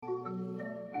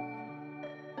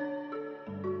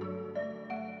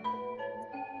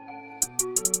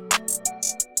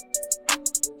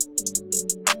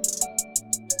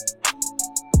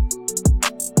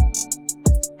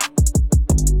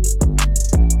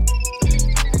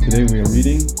Today we are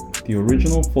reading the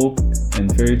original folk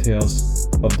and fairy tales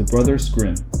of the Brothers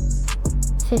Grimm.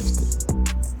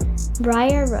 50.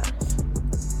 Briar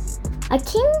Rose. A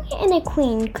king and a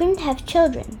queen couldn't have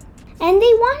children, and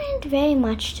they wanted very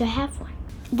much to have one.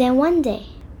 Then one day,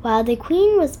 while the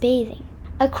queen was bathing,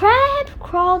 a crab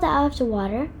crawled out of the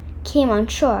water, came on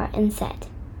shore, and said,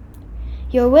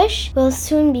 "Your wish will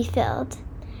soon be filled,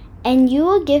 and you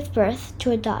will give birth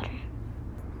to a daughter."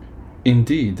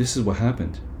 Indeed, this is what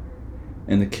happened.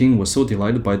 And the king was so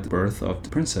delighted by the birth of the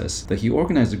princess that he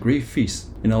organized a great feast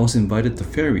and also invited the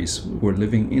fairies who were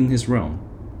living in his realm.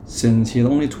 Since he had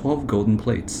only 12 golden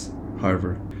plates,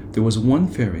 however, there was one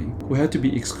fairy who had to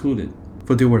be excluded,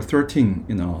 for there were 13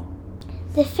 in all.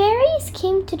 The fairies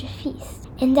came to the feast,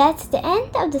 and at the end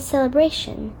of the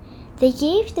celebration, they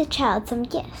gave the child some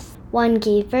gifts. One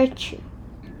gave virtue,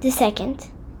 the second,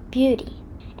 beauty,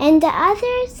 and the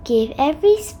others gave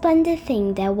every splendid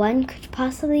thing that one could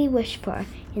possibly wish for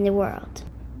in the world.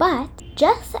 But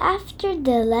just after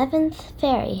the 11th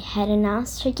fairy had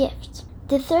announced her gift,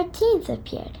 the 13th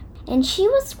appeared, and she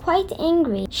was quite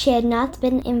angry she had not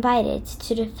been invited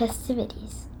to the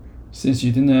festivities. "Since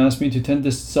you didn't ask me to attend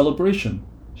this celebration,"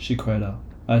 she cried out,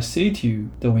 "I say to you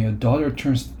that when your daughter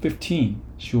turns 15,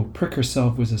 she will prick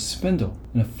herself with a spindle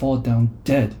and fall down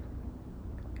dead."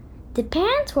 The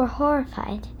parents were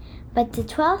horrified, but the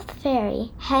 12th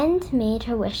fairy hadn't made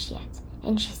her wish yet,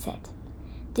 and she said,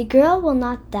 "The girl will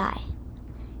not die.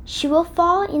 She will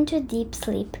fall into a deep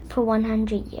sleep for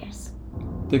 100 years.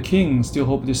 The king still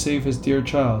hoped to save his dear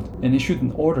child and issued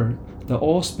an order that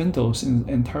all spindles in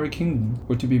the entire kingdom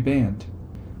were to be banned.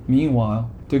 Meanwhile,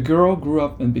 the girl grew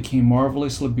up and became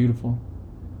marvelously beautiful.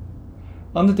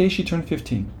 On the day she turned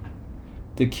 15,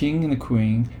 the king and the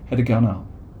queen had gone out,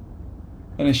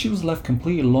 and she was left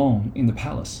completely alone in the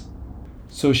palace.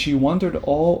 So she wandered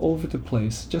all over the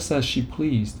place just as she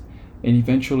pleased, and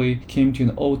eventually came to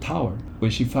an old tower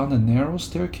where she found a narrow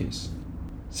staircase.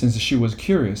 Since she was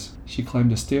curious, she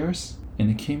climbed the stairs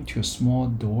and came to a small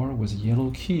door with a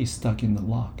yellow key stuck in the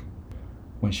lock.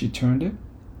 When she turned it,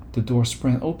 the door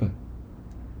sprang open,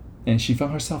 and she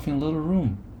found herself in a little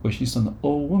room where she saw an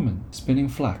old woman spinning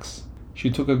flax. She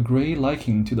took a great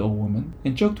liking to the old woman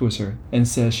and joked with her and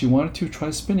said she wanted to try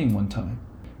spinning one time.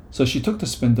 So she took the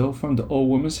spindle from the old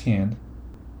woman's hand,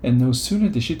 and no sooner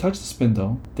did she touch the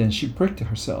spindle than she pricked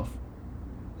herself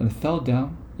and fell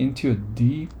down into a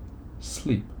deep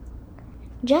sleep.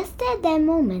 Just at that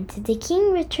moment, the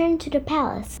king returned to the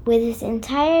palace with his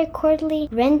entire courtly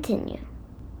retinue,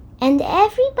 and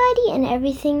everybody and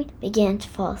everything began to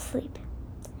fall asleep.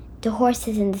 The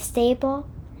horses in the stable,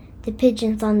 the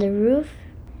pigeons on the roof,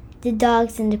 the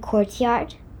dogs in the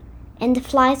courtyard, and the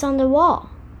flies on the wall.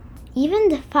 Even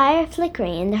the fire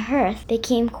flickering in the hearth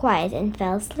became quiet and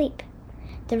fell asleep.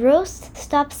 The roast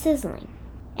stopped sizzling,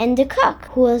 and the cook,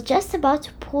 who was just about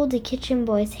to pull the kitchen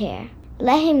boy's hair,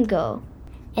 let him go,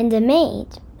 and the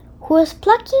maid, who was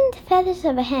plucking the feathers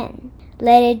of a hen,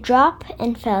 let it drop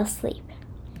and fell asleep.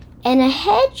 And a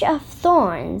hedge of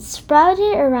thorns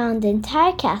sprouted around the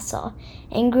entire castle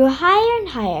and grew higher and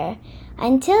higher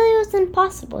until it was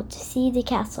impossible to see the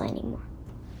castle anymore.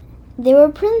 There were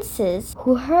princes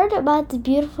who heard about the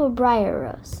beautiful Briar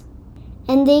Rose,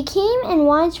 and they came and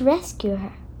wanted to rescue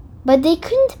her, but they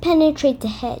couldn't penetrate the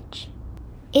hedge.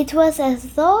 It was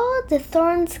as though the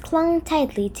thorns clung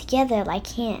tightly together like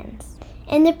hands,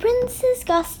 and the princes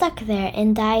got stuck there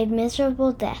and died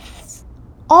miserable deaths.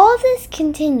 All this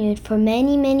continued for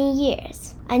many, many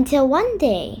years, until one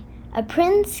day a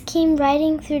prince came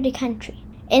riding through the country,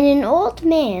 and an old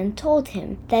man told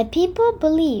him that people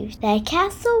believed that a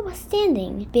castle was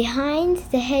standing behind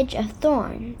the hedge of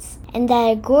thorns, and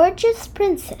that a gorgeous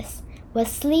princess was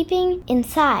sleeping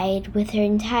inside with her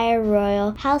entire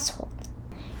royal household.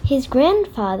 His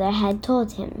grandfather had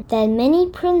told him that many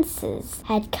princes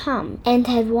had come and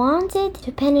had wanted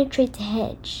to penetrate the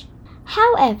hedge.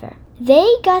 However,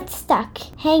 they got stuck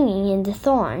hanging in the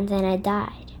thorns and had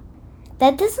died.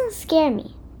 "That doesn't scare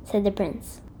me," said the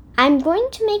prince. "I'm going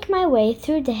to make my way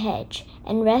through the hedge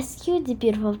and rescue the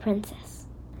beautiful princess."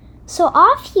 So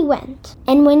off he went,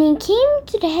 and when he came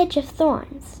to the hedge of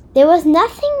thorns, there was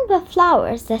nothing but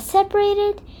flowers that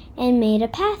separated and made a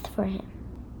path for him.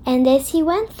 And as he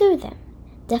went through them,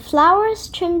 the flowers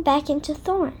turned back into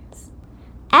thorns.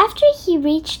 After he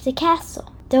reached the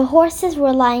castle, the horses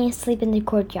were lying asleep in the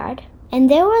courtyard, and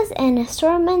there was an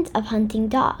assortment of hunting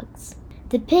dogs.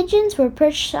 The pigeons were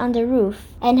perched on the roof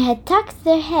and had tucked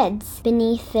their heads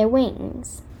beneath their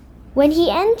wings. When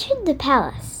he entered the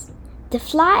palace, the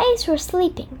flies were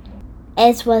sleeping,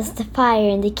 as was the fire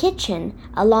in the kitchen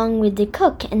along with the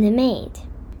cook and the maid.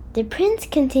 The prince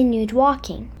continued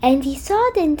walking, and he saw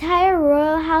the entire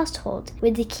royal household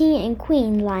with the king and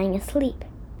queen lying asleep.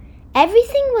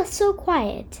 Everything was so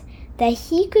quiet that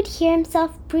he could hear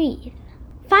himself breathe.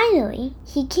 Finally,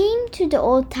 he came to the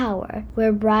old tower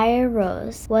where Briar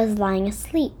Rose was lying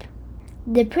asleep.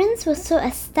 The prince was so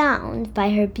astounded by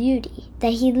her beauty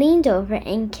that he leaned over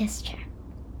and kissed her.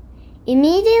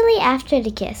 Immediately after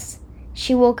the kiss,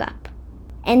 she woke up,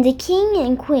 and the king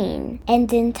and queen and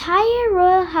the entire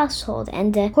royal household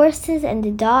and the horses and the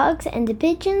dogs and the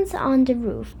pigeons on the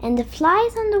roof and the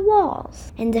flies on the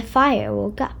walls and the fire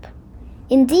woke up.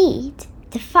 Indeed,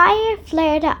 the fire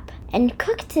flared up and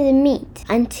cooked the meat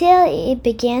until it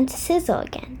began to sizzle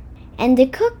again. And the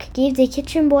cook gave the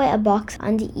kitchen boy a box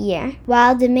on the ear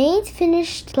while the maid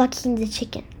finished plucking the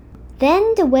chicken.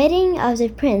 Then the wedding of the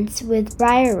prince with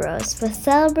Briar Rose was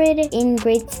celebrated in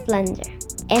great splendor,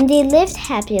 and they lived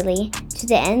happily to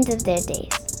the end of their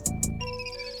days.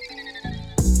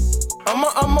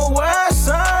 I'm a west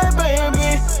side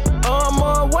baby. I'm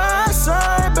a west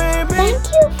side baby.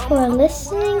 Thank you for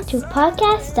listening to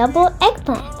Podcast Double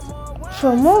Eggplant.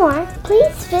 For more,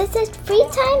 please visit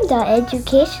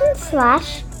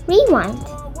freetime.education/rewind.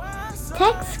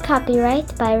 Text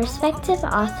copyright by respective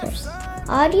authors.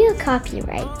 Audio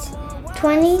copyright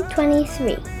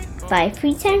 2023 by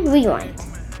Freetime Rewind.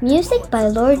 Music by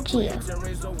Lord Geo.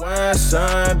 West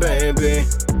side baby.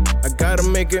 I gotta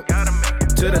make it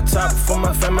to the top for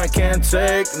my fam. I can't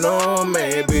take no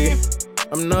maybe.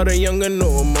 I'm not a younger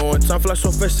no more. Time flies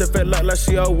so fast, it felt like last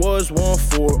year I was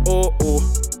 1-4. Oh.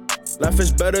 Life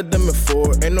is better than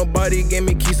before. Ain't nobody gave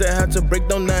me keys, I had to break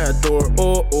down that door.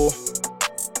 Oh.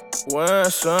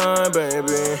 West side,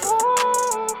 baby.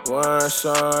 West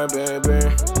side, baby.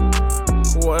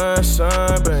 West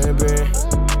side, baby.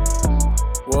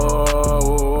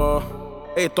 Whoa.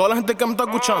 Hey, toda la gente que me está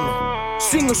escuchando,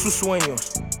 sigan sus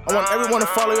sueños. I want everyone to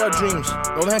follow your dreams.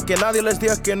 No dejen que nadie les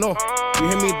diga que no. You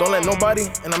hear me? Don't let nobody,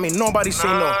 and I mean nobody say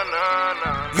no.